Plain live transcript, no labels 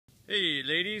Hey,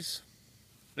 ladies.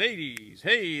 Ladies.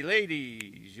 Hey,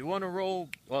 ladies. You want to roll?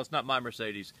 Well, it's not my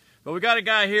Mercedes. But we got a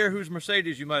guy here whose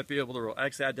Mercedes you might be able to roll.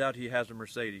 Actually, I doubt he has a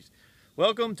Mercedes.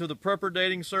 Welcome to the Prepper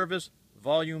Dating Service,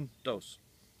 Volume 2.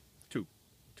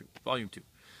 Volume 2.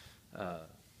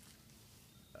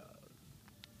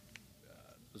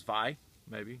 Zwei,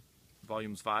 maybe.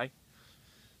 Volume Zwei.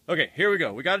 Okay, here we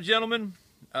go. We got a gentleman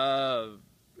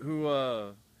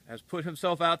who has put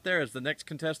himself out there as the next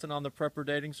contestant on the Prepper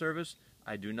Dating Service.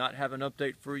 I do not have an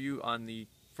update for you on the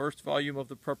first volume of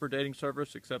the Prepper Dating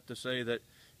Service, except to say that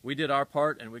we did our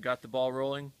part and we got the ball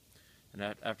rolling. And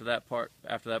after that point,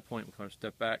 we're going to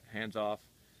step back, hands off.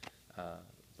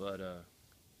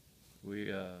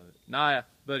 Naya,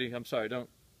 buddy, I'm sorry,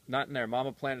 not in there.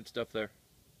 Mama planted stuff there.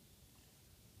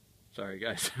 Sorry,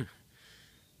 guys.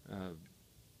 Let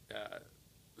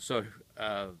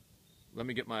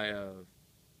me get my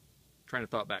train of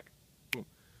thought back. Boom.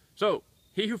 So,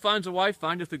 he who finds a wife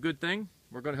findeth a good thing.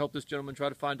 We're going to help this gentleman try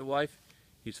to find a wife.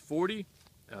 He's 40,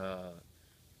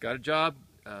 got a job,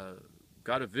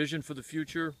 got a vision for the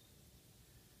future.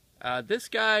 This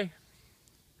guy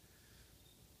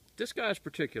is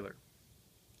particular.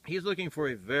 He's looking for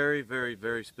a very, very,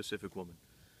 very specific woman,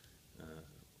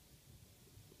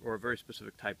 or a very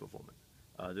specific type of woman.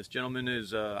 This gentleman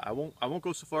is, I won't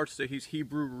go so far to say he's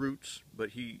Hebrew roots,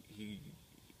 but he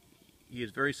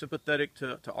is very sympathetic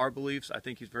to our beliefs. I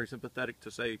think he's very sympathetic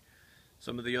to, say,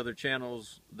 some of the other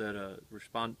channels that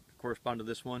correspond to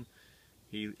this one.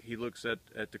 He looks at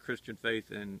the Christian faith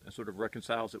and sort of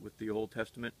reconciles it with the Old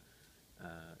Testament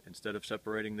instead of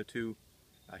separating the two.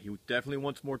 He definitely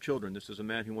wants more children. This is a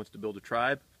man who wants to build a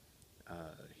tribe.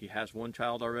 He has one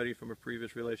child already from a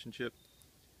previous relationship.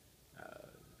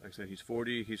 Like I said, he's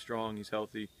 40, he's strong, he's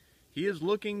healthy. He is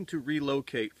looking to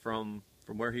relocate from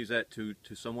where he's at to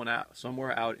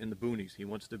somewhere out in the boonies. He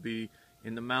wants to be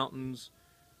in the mountains,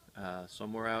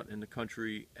 somewhere out in the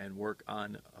country, and work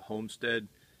on a homestead,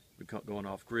 going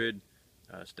off grid,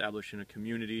 establishing a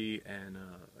community, and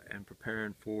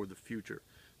preparing for the future.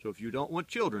 So if you don't want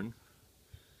children,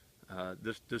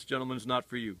 this gentleman's not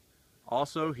for you.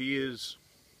 Also, he is.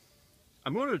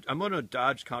 I'm going to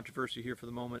dodge controversy here for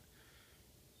the moment.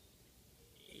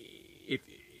 If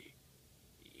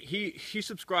he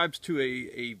subscribes to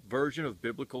a version of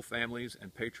biblical families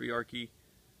and patriarchy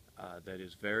that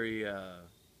is very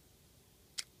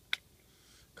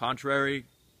contrary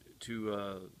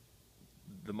to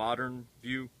the modern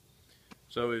view.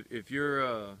 So if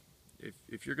you're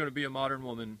going to be a modern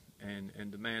woman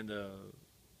and demand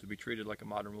to be treated like a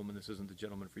modern woman, this isn't the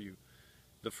gentleman for you.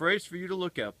 The phrase for you to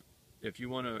look up if you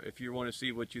want to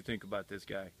see what you think about this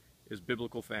guy is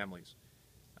biblical families.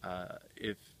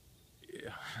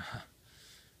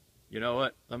 You know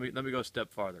what? Let me go a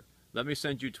step farther. Let me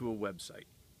send you to a website,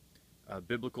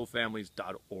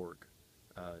 biblicalfamilies.org.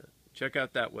 Check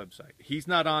out that website. He's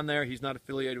not on there. He's not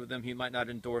affiliated with them. He might not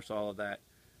endorse all of that.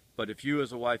 But if you,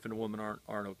 as a wife and a woman,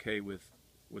 aren't okay with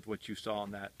what you saw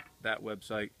on that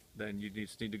website, then you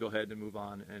just need to go ahead and move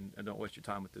on and don't waste your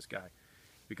time with this guy,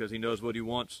 because he knows what he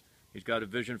wants. He's got a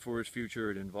vision for his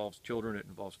future. It involves children. It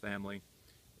involves family.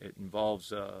 It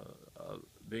involves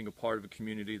being a part of a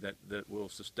community that will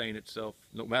sustain itself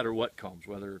no matter what comes,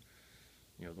 whether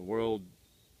the world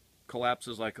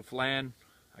collapses like a flan.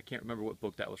 I can't remember what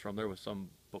book that was from. There was some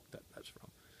book that's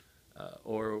from.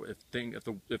 Or if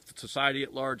society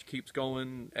at large keeps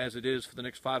going as it is for the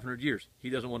next 500 years,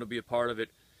 he doesn't want to be a part of it.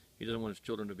 He doesn't want his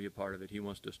children to be a part of it. He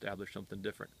wants to establish something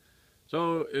different.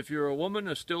 So if you're a woman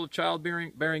that's still of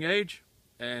childbearing age,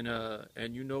 and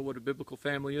you know what a biblical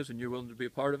family is, and you're willing to be a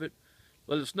part of it,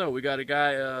 let us know. We got a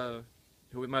guy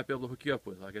who we might be able to hook you up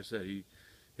with. Like I said,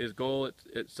 his goal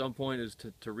at some point is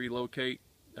to relocate.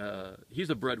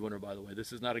 He's a breadwinner, by the way.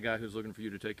 This is not a guy who's looking for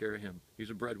you to take care of him. He's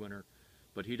a breadwinner,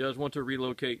 but he does want to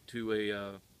relocate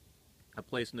to a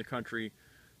place in the country,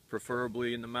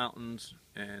 preferably in the mountains,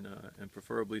 and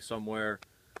preferably somewhere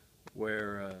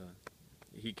where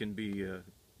he can be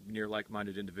near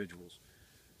like-minded individuals.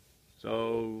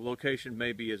 So location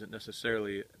maybe isn't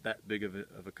necessarily that big of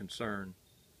a concern.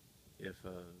 It's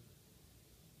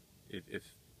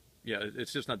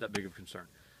just not that big of a concern.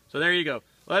 So there you go.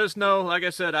 Let us know. Like I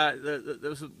said,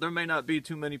 there may not be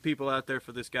too many people out there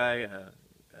for this guy.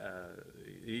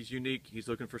 He's unique. He's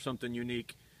looking for something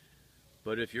unique.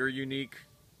 But if you're unique,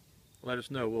 let us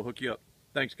know. We'll hook you up.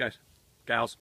 Thanks, guys. Gals.